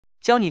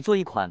教你做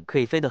一款可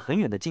以飞得很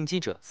远的进击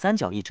者三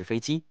角翼纸飞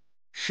机，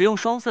使用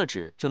双色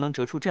纸就能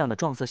折出这样的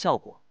撞色效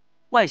果，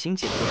外形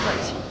简洁帅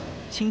气，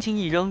轻轻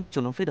一扔就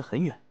能飞得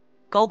很远，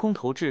高空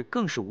投掷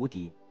更是无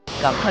敌。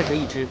赶快折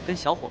一只跟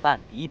小伙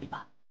伴比一比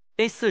吧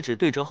！A4 纸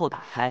对折后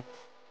打开，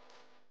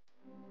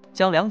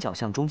将两角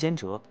向中间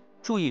折，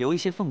注意留一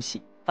些缝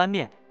隙，翻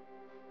面，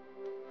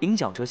顶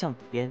角折向底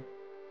边，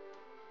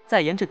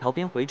再沿这条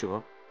边回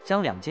折，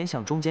将两肩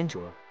向中间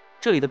折，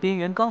这里的边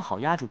缘刚好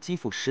压住机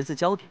腹十字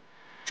交点。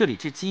这里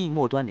至机翼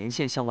末端连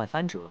线向外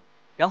翻折，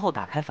然后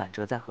打开反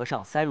折再合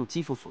上，塞入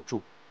机腹锁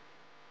住。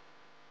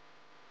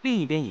另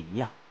一边也一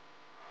样。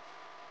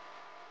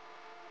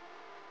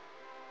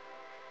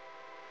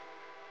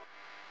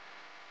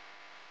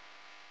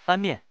翻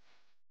面，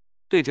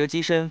对折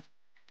机身，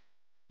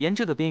沿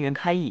这个边缘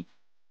开翼，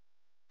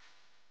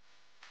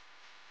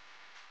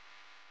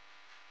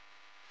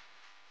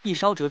一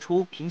稍折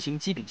出平行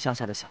机柄向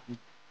下的小翼。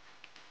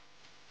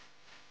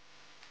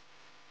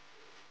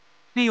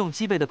利用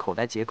机背的口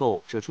袋结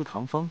构折出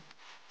唐风，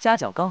夹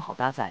角刚好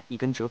搭在一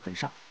根折痕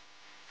上。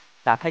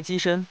打开机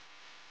身，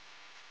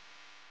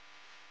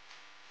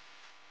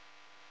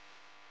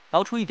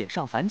挠出一点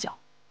上反角，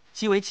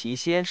机尾起一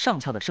些上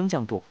翘的升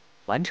降舵，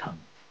完成。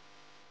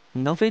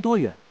你能飞多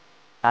远？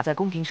打在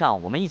公屏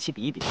上，我们一起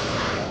比一比吧。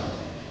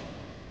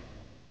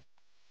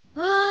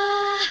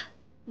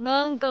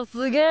なんか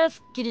すげえす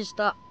っきりし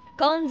た。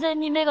完全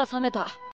に目が覚めた。